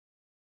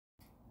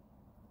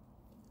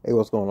Hey,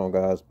 what's going on,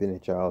 guys? Benny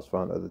Childs,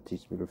 founder of the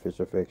Teach Me to Fish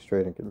FX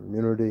trading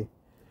community.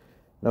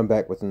 And I'm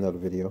back with another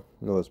video.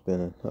 I know it's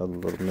been a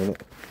little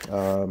minute,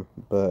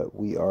 but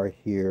we are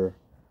here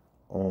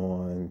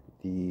on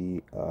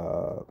the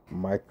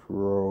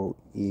micro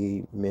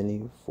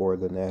E-mini for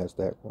the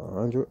NASDAQ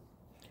 100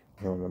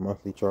 here on the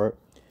monthly chart.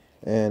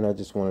 And I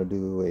just want to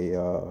do a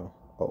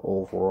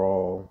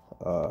overall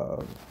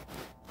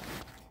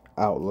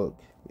outlook,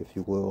 if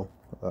you will.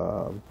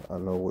 I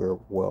know we're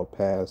well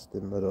past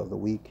the middle of the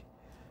week.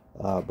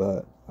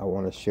 But I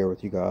want to share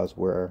with you guys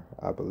where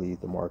I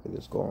believe the market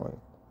is going.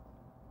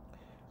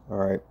 All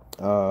right.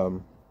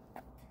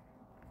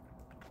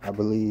 I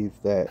believe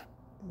that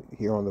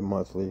here on the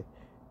monthly,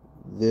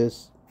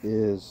 this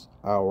is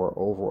our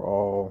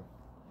overall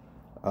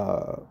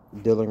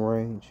dealing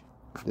range,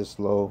 this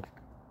low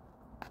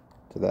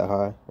to that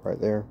high right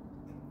there.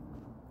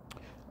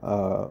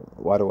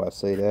 Why do I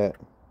say that?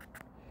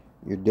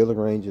 Your dealing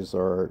ranges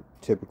are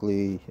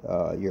typically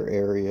your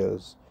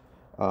areas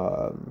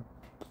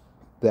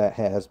that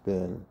has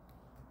been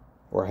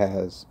or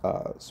has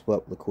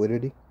swept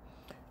liquidity,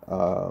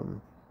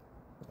 and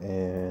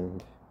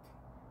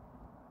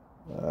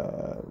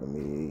let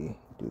me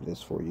do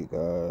this for you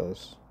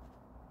guys.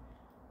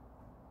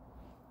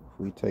 If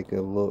we take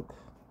a look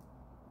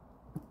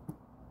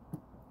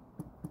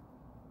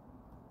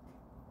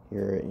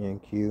here at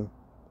MNQ,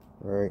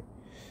 right,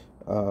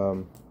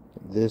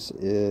 this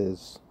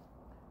is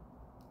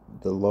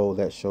the low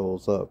that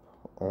shows up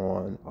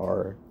on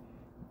our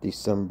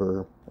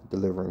December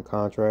delivering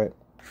contract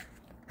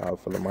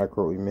for the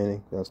micro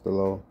E-mini. That's the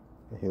low,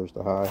 and here's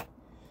the high.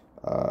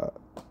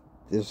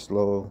 This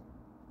low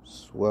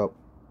swept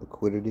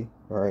liquidity.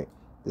 All right,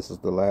 this is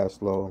the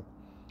last low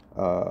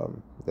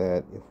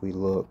that, if we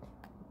look,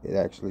 it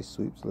actually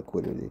sweeps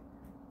liquidity.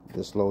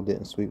 This low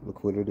didn't sweep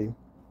liquidity.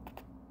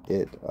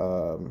 It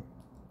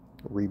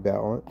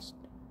rebalanced.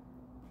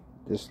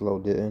 This low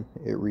didn't.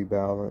 It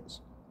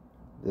rebalanced.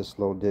 This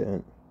low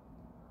didn't.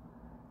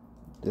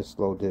 This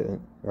low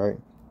didn't. Right.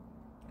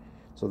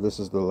 So this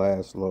is the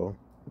last low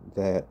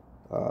that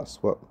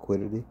swept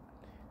liquidity,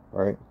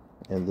 right?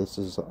 And this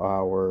is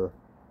our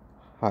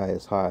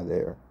highest high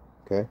there,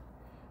 okay?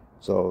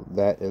 So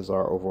that is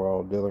our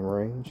overall dealing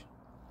range,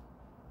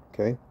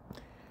 okay?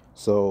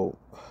 So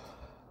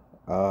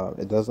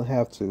it doesn't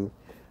have to,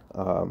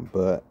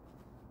 but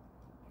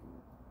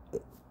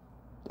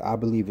I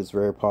believe it's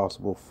very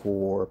possible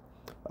for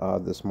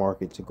this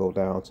market to go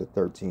down to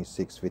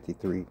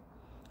 13,653.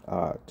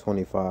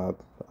 25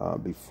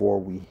 before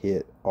we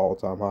hit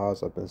all-time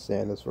highs. I've been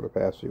saying this for the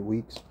past few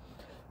weeks.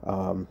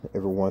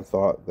 Everyone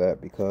thought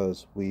that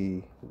because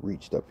we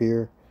reached up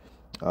here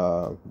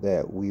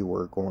that we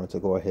were going to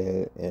go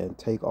ahead and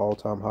take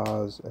all-time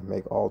highs and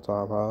make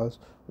all-time highs,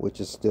 which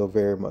is still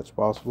very much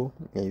possible,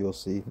 and you'll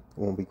see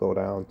when we go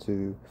down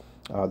to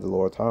the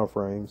lower time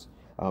frames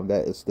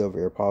that is still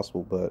very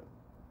possible. But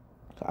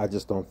I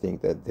just don't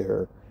think that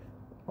they're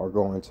are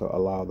going to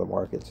allow the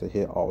market to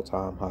hit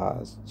all-time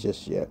highs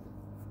just yet.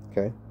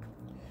 Okay.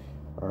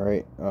 All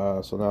right.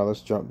 So now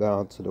let's jump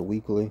down to the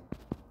weekly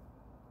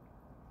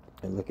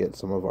and look at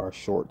some of our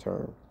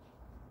short-term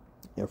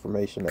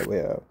information that we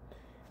have.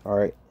 All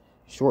right.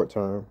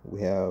 Short-term,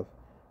 we have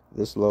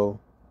this low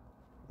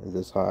and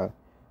this high.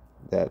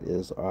 That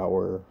is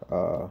our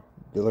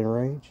dealing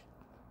range.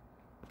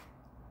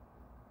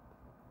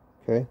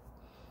 Okay.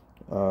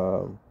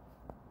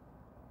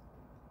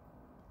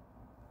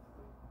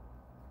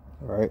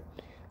 All right,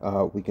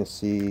 we can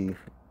see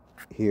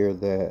here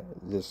that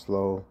this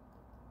low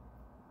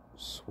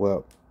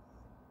swept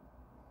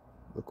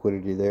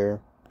liquidity there.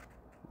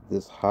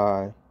 This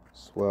high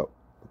swept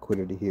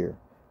liquidity here.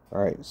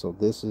 All right, so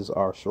this is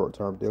our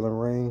short-term dealing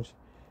range,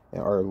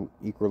 and our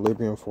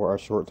equilibrium for our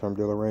short-term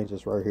dealing range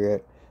is right here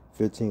at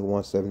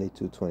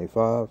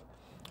 15,172.25.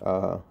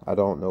 I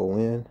don't know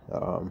when.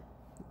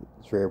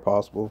 It's very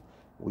possible.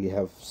 We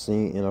have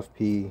seen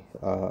NFP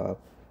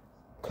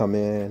come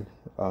in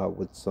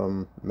with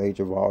some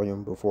major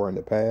volume before in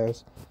the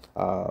past.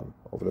 Over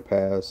the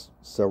past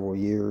several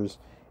years,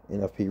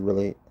 NFP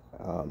really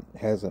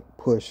hasn't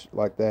pushed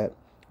like that,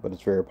 but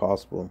it's very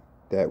possible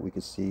that we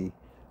could see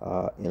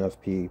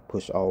NFP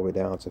push all the way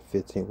down to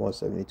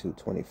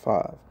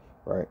 15,172.25,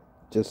 right?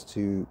 Just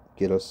to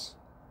get us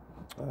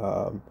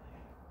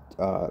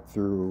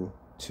through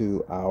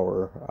to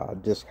our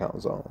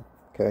discount zone.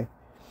 Okay.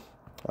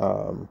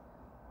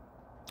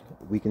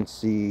 We can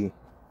see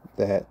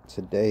that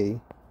today,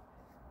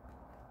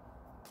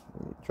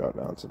 let me drop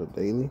down to the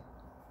daily.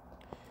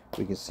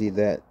 We can see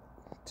that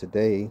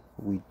today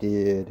we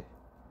did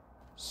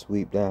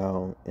sweep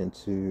down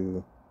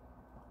into,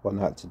 well,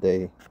 not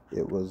today,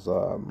 it was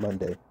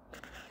Monday.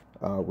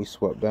 We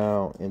swept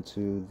down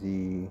into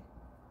the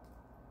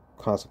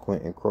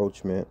consequent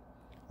encroachment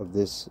of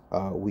this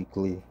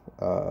weekly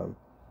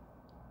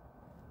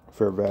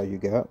fair value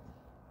gap.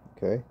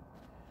 Okay.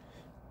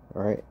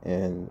 All right,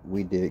 and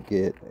we did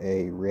get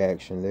a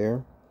reaction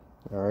there.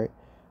 All right.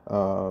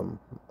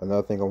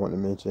 Another thing I want to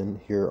mention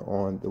here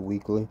on the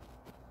weekly,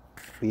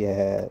 we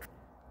had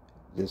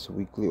this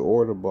weekly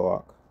order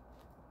block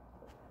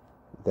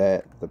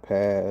that the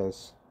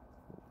past,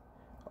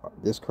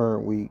 this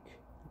current week,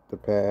 the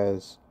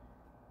past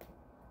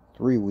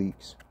 3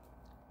 weeks,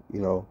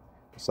 you know,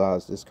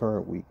 besides this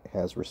current week,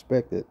 has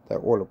respected that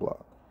order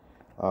block.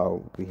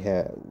 We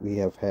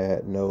have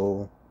had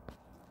no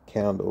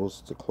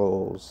candles to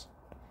close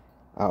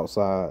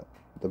outside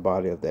the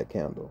body of that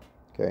candle.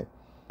 Okay,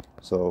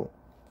 so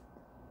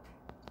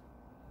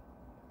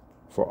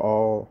for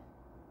all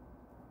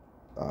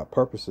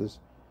purposes,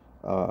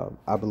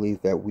 I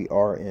believe that we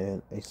are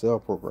in a sell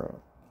program.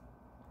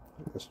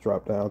 Let's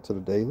drop down to the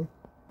daily.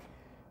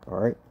 All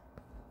right,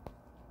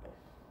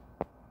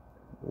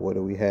 what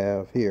do we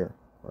have here?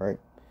 All right,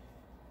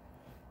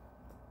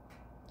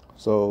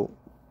 so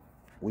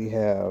we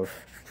have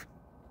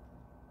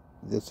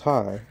this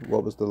high.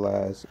 What was the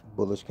last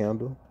bullish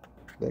candle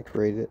that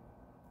created?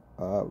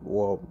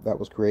 Well, that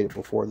was created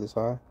before this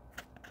high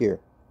here.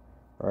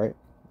 All right,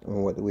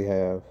 and what do we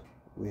have?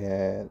 We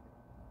had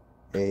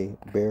a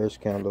bearish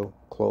candle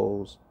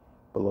close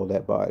below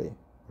that body.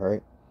 All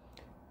right,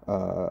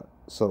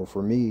 so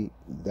for me,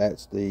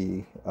 that's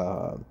the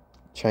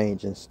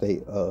change in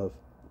state of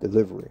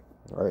delivery.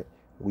 All right,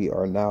 we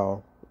are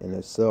now in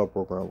a sell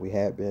program. We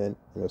had been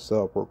in a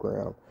sell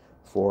program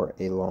for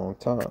a long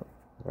time.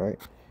 All right,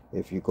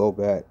 if you go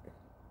back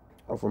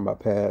from my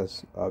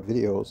past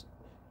videos,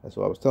 that's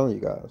what I was telling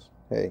you guys.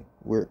 Hey,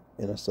 we're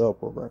in a sell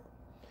program.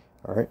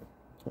 All right,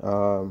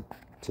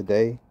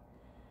 today,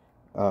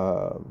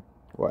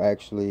 well,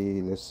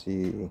 actually, let's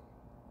see.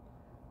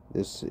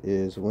 This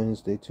is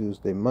Wednesday,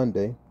 Tuesday,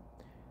 Monday.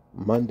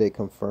 Monday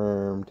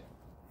confirmed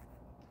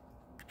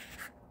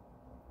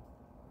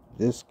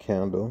this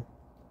candle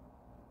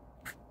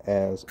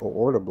as an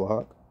order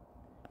block.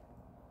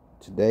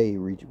 Today,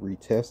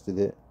 retested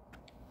it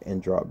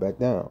and dropped back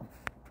down.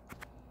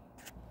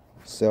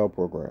 Sell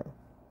program.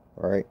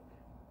 All right,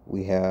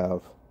 we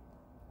have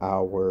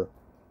our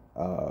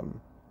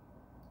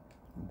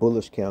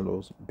bullish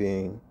candles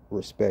being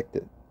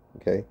respected.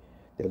 Okay,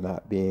 they're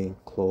not being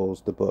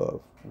closed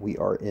above. We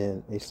are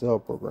in a sell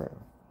program.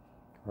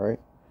 All right,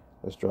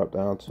 let's drop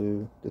down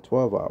to the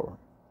 12-hour.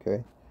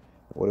 Okay,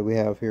 what do we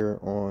have here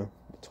on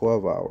the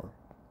 12-hour?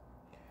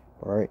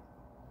 All right,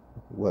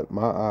 what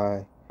my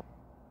eye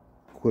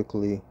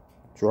quickly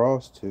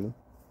draws to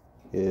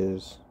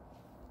is,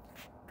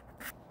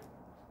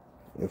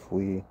 if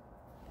we,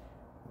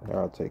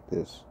 I'll take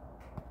this,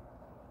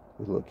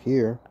 we look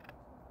here,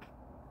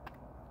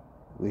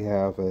 we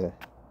have a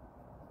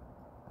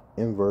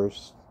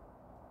inverse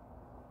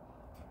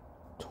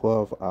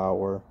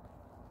 12-hour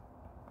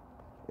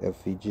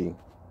FVG.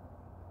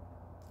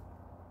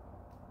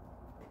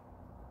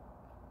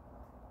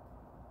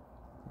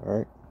 All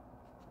right,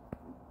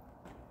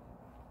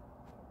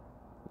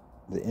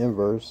 the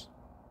inverse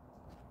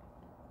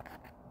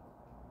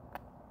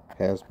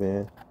has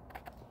been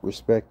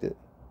respected.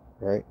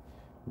 Right,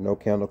 no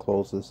candle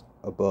closes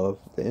above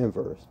the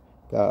inverse.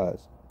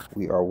 Guys,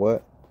 we are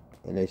what?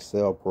 In a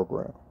sell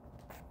program.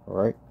 All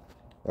right,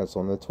 that's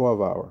on the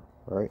 12-hour.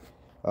 Right,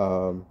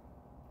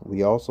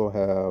 we also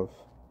have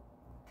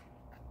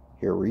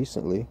here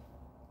recently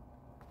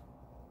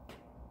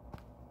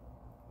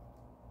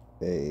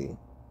a,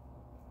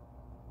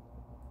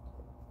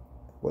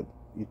 what,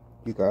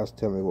 you guys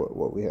tell me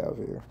what we have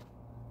here.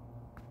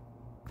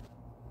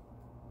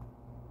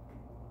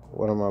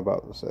 What am I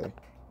about to say?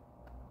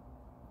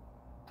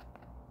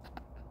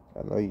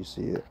 I know you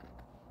see it.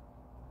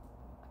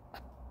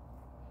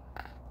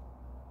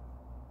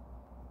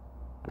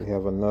 We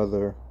have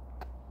another,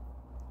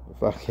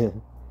 if I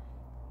can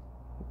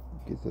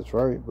get this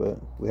right, but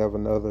we have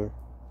another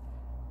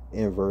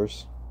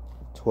inverse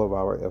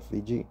 12-hour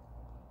FVG.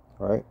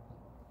 All right,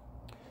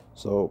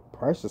 so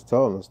price is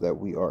telling us that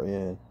we are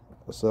in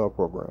a sell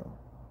program.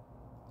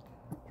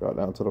 Drop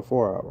down to the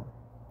 4-hour,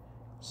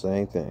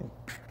 same thing,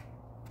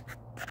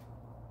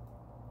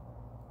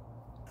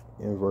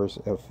 inverse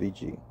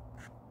FVG,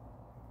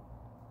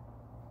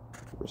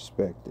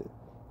 respected.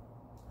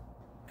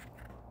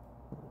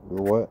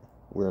 We're what?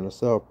 We're in a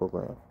sell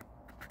program.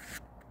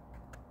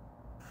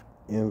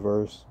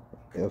 Inverse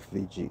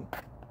FVG.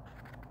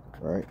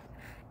 Right?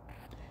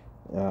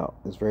 Now,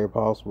 it's very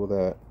possible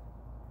that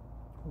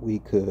we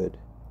could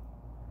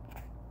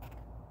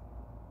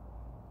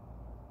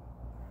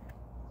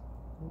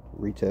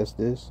retest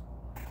this,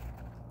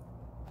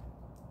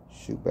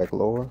 shoot back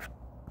lower,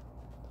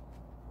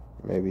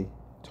 maybe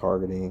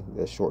targeting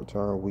the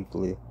short-term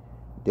weekly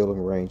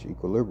dealing range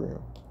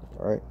equilibrium.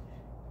 All right,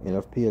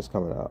 NFP is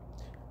coming out.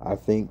 I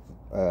think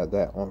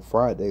that on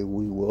Friday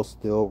we will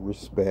still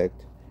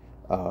respect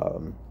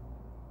the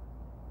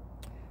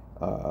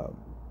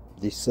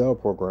sell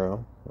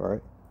program,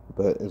 right?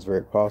 But it's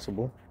very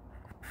possible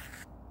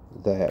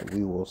that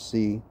we will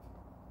see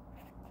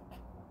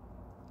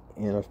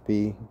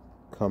NFP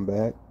come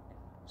back,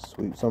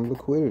 sweep some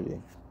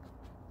liquidity.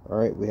 All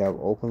right, we have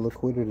open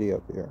liquidity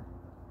up here.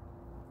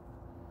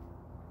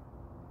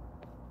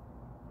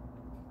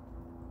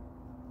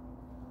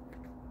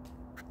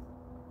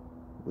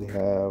 We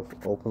have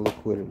open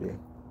liquidity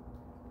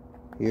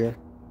here,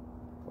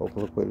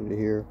 open liquidity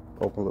here,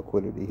 open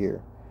liquidity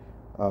here.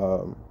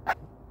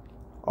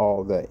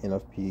 All that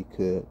NFP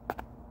could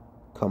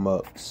come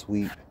up,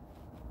 sweep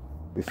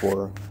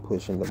before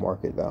pushing the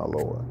market down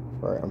lower.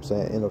 Right? I'm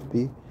saying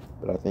NFP,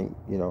 but I think,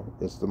 you know,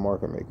 it's the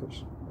market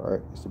makers.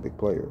 Right? It's the big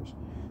players.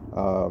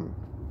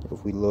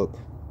 If we look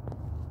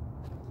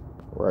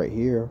right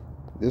here,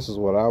 this is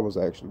what I was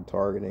actually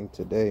targeting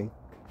today,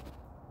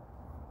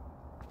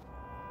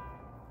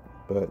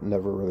 but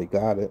never really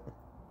got it.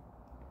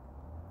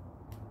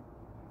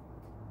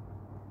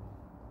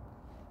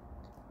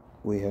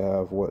 We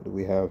have, what do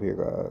we have here,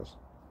 guys?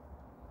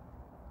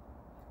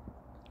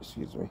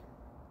 Excuse me.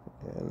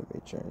 And let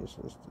me change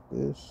this to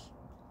this.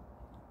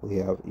 We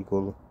have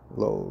equal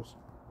lows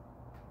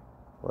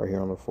right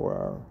here on the 4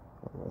 hour.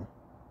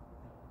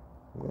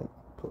 I'm going to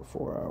put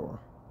 4 hour.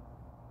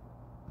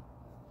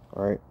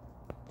 All right.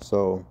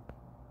 So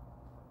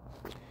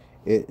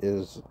it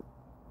is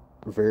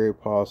very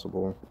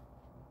possible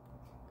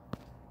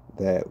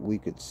that we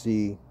could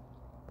see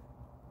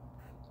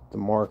the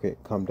market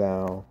come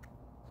down,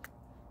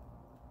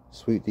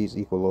 sweep these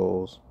equal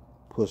lows,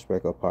 push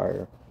back up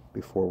higher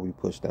before we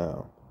push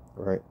down,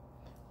 right?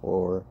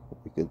 Or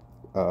we could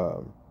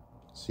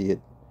see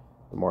it,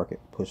 the market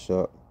push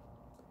up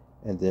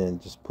and then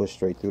just push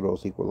straight through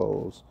those equal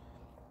lows,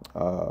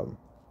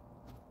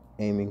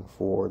 aiming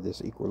for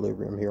this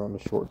equilibrium here on the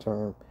short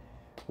term,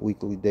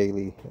 weekly,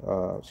 daily,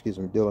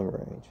 dealing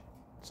range.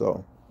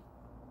 So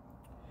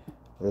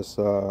let's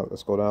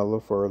go down a little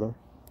further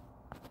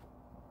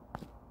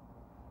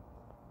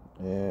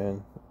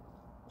and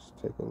let's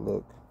take a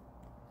look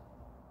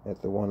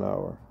at the 1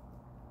 hour.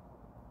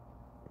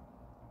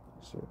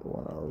 See what the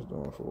 1 hour is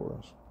doing for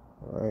us.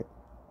 All right,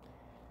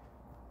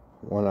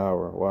 1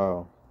 hour.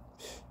 Wow,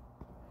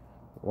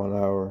 1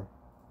 hour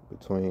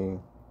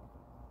between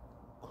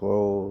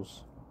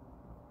close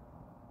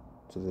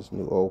to this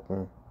new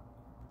open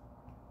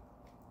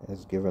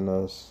has given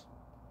us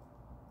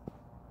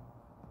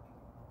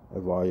a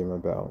volume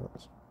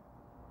imbalance.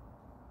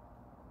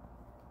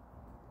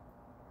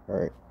 All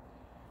right.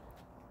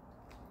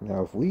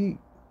 Now,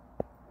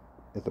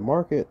 if the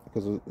market,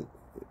 because it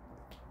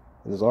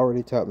is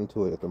already tapped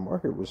into it, if the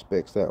market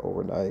respects that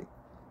overnight,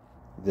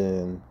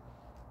 then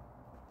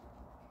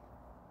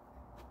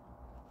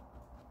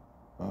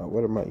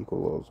where did my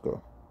equal lows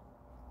go?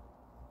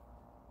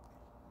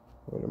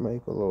 Where did my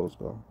equal lows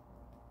go?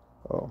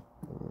 Oh,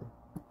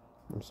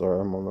 I'm sorry,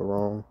 I'm on the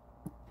wrong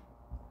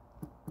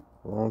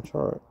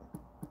chart.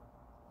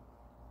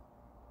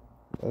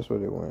 That's where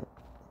they went.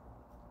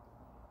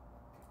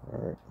 All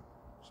right,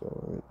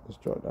 so let's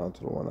drop down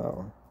to the 1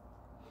 hour.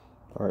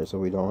 All right, so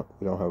we don't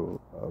have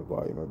a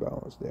volume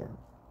imbalance there.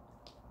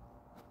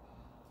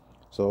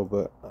 So,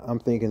 but I'm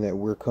thinking that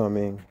we're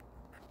coming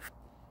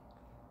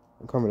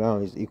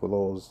down these equal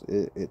lows.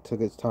 It took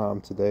its time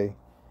today.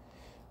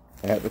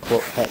 I had to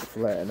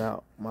flatten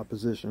out my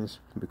positions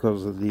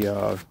because of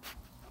the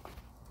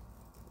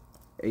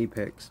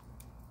Apex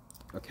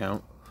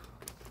account.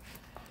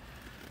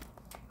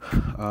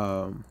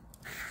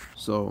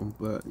 So,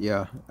 but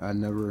yeah, I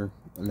never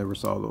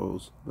saw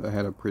those, but I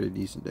had a pretty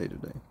decent day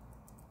today.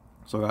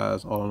 So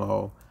guys, all in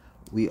all,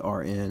 we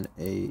are in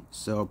a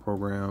sell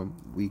program.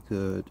 We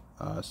could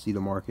see the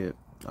market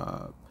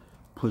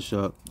push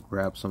up,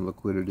 grab some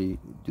liquidity,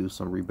 do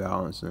some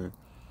rebalancing,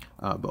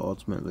 but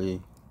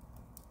ultimately,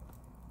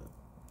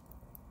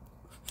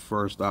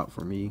 first stop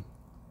for me,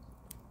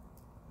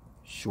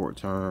 short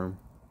term,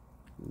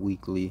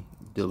 weekly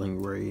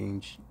dealing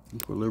range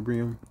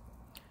equilibrium.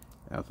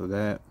 After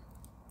that,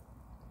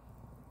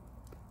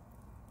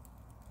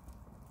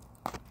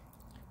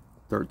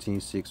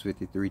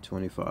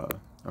 13,653.25.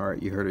 All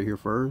right, you heard it here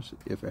first.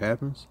 If it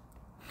happens,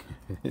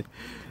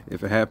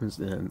 if it happens,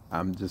 then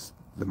I'm just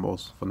the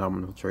most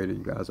phenomenal trader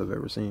you guys have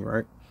ever seen,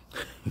 right?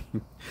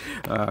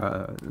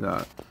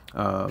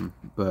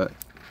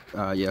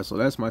 Yeah, so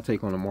that's my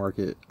take on the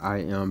market. I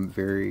am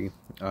very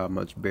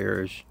much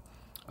bearish.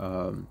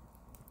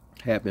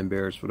 Have been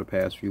bearish for the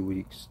past few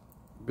weeks.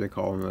 Been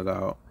calling it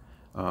out.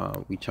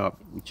 We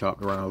chopped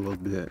around a little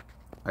bit.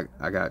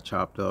 I got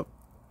chopped up,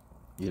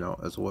 you know,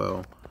 as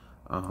well.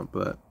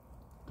 But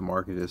the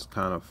market is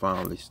kind of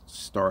finally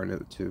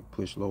starting to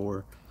push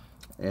lower.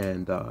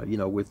 And you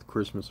know, with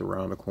Christmas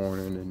around the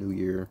corner and the New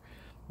Year,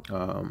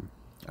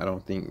 I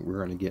don't think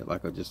we're going to get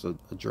like just a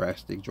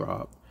drastic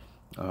drop.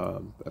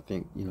 I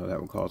think, you know,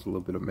 that would cause a little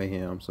bit of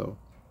mayhem. So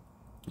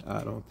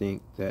I don't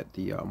think that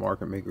the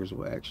market makers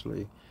will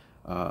actually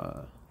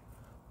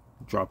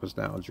drop us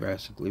down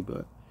drastically.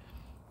 But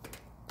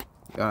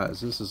guys,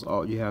 this is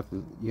all you have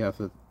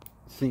to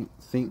think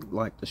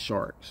like the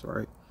sharks,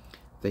 right?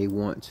 They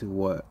want to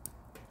what?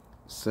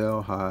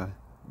 Sell high,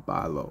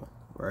 buy low,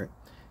 right?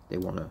 They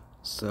want to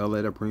sell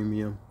at a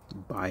premium,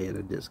 buy at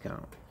a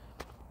discount.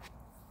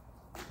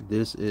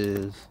 This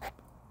is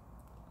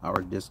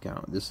our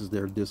discount. This is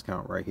their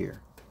discount right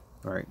here.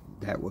 All right,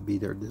 that would be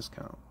their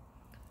discount.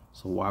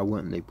 So why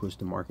wouldn't they push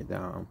the market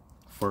down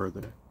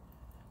further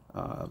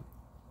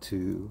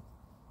to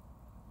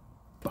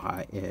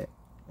buy at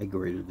a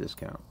greater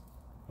discount,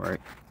 right?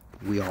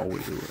 we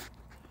always do it.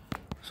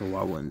 So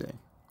why wouldn't they?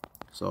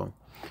 So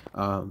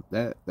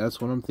that's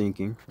what I'm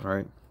thinking. All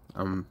right,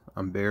 I'm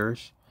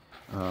bearish.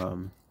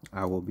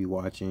 I will be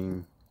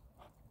watching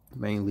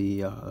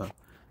mainly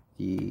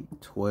the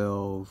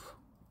 12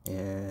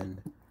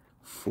 and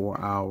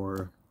 4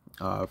 hour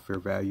fair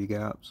value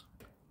gaps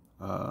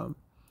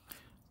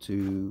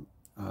to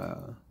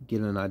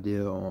get an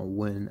idea on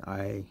when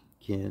I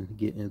can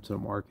get into the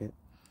market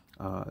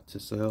to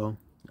sell.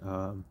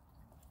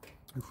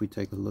 If we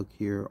take a look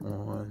here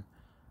on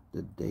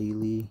the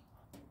daily,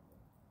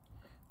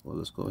 well,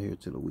 let's go here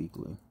to the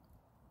weekly.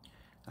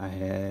 I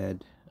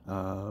had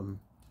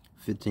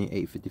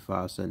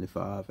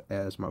 15,855.75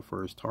 as my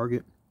first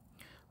target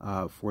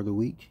for the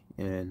week,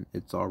 and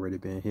it's already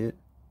been hit.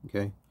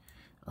 Okay,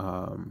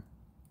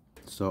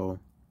 so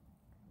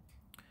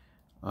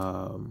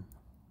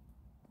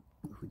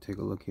if we take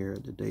a look here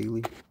at the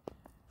daily,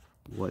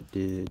 what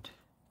did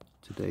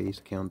today's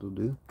candle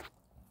do?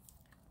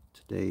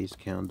 Today's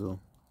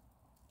candle,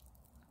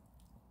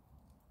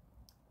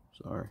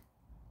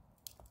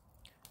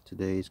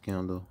 today's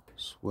candle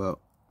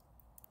swept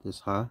this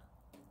high,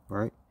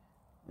 right?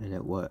 And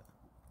it what?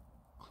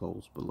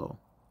 Closed below.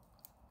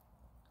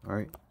 All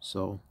right,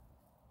 so,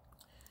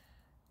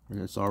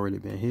 and it's already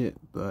been hit,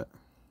 but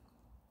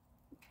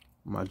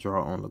my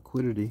draw on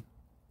liquidity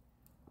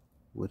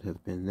would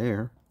have been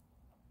there,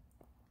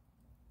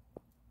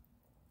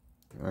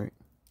 right,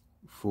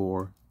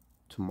 for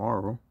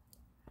tomorrow,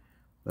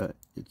 but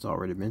it's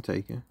already been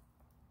taken.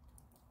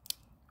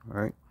 All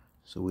right,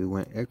 so we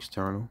went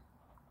external.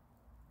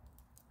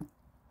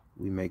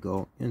 We may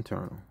go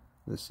internal.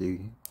 Let's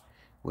see,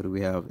 what do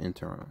we have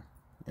internal?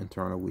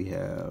 Internal, we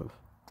have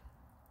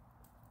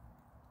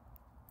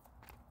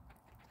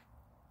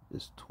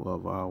this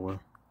 12-hour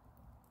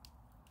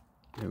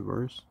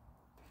inverse.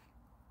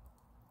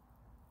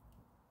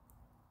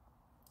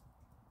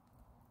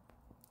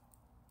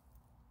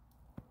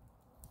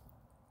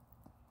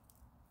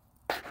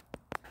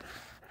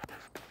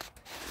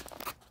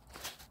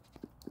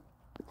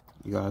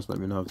 You guys let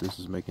me know if this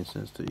is making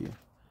sense to you.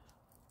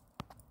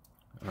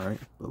 All right,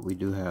 but we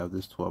do have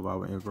this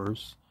 12-hour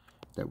inverse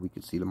that we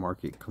could see the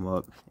market come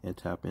up and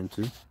tap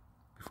into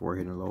before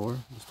hitting lower.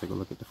 Let's take a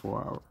look at the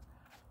 4-hour.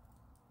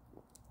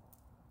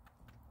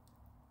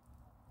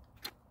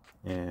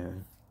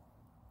 And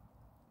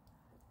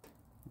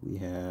we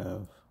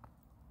have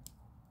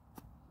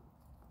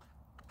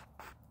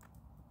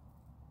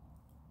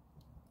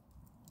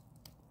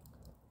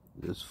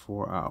this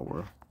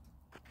 4-hour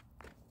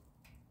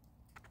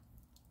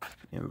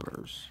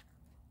inverse.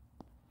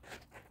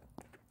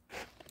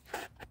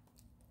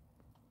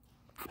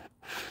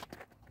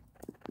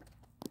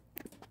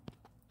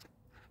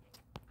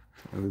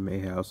 And we may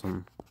have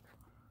some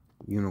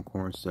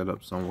unicorn set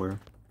up somewhere,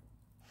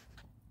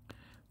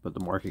 but the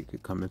market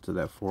could come into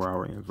that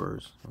 4-hour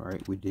inverse. All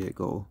right, we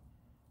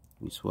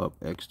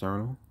swept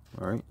external.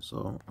 All right,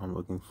 so I'm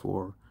looking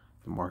for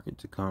the market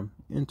to come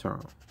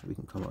internal. We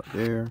can come up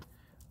there,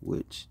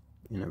 which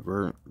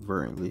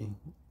inadvertently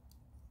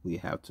we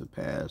have to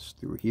pass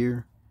through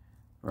here,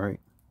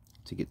 right,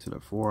 to get to the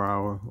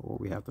 4-hour, or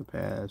we have to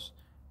pass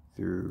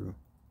through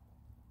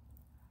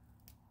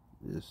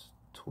this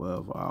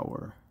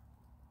 12-hour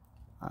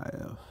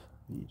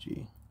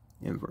IFVG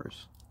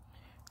inverse.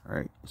 All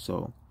right,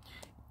 so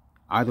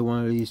either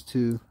one of these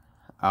two,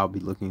 I'll be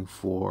looking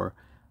for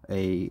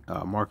a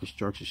market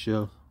structure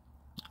shift,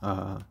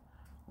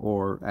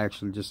 or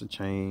actually just a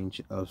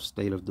change of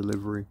state of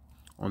delivery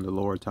on the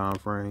lower time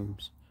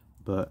frames.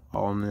 But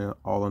all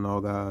in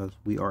all, guys,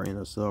 we are in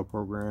a sell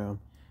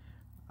program.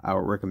 I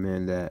would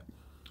recommend that.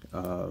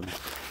 A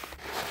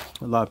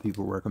lot of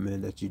people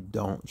recommend that you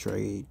don't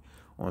trade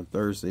on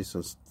Thursdays,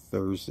 since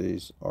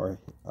Thursdays are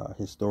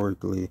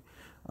historically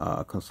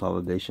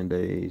consolidation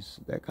days,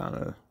 that kind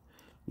of,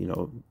 you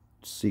know,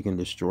 seek and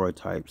destroy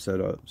type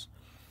setups,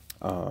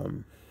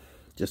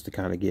 just to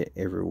kind of get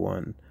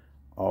everyone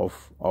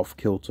off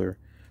kilter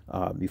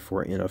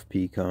before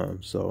NFP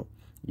comes. So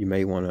you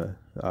may want to,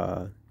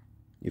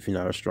 if you're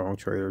not a strong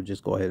trader,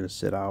 just go ahead and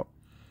sit out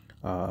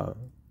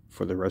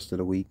for the rest of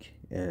the week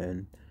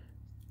and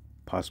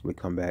possibly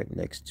come back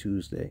next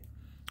Tuesday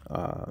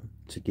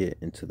to get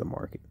into the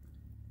market.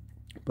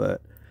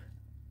 But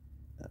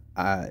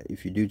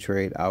if you do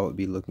trade, I would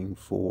be looking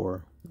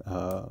for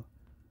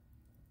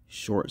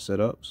short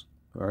setups,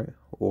 all right?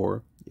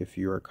 Or if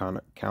you're a kind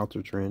of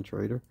counter trend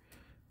trader,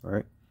 all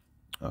right,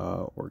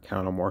 or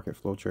counter market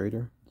flow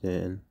trader,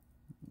 then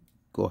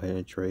go ahead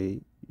and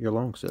trade your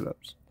long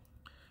setups.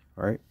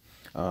 All right,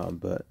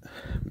 but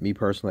me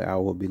personally, I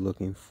will be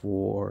looking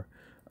for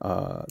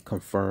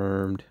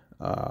confirmed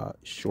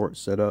short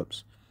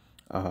setups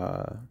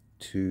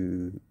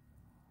to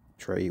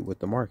trade with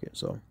the market.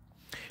 So,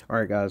 all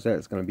right, guys,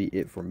 that's going to be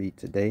it for me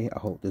today. I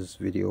hope this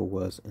video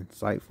was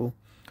insightful.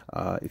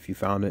 If you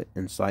found it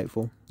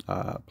insightful,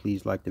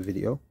 please like the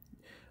video.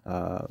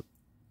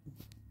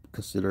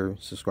 Consider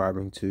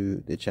subscribing to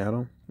the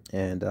channel,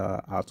 and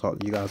I'll talk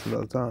to you guys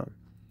another time.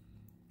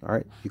 All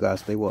right, you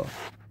guys stay well.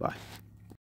 Bye.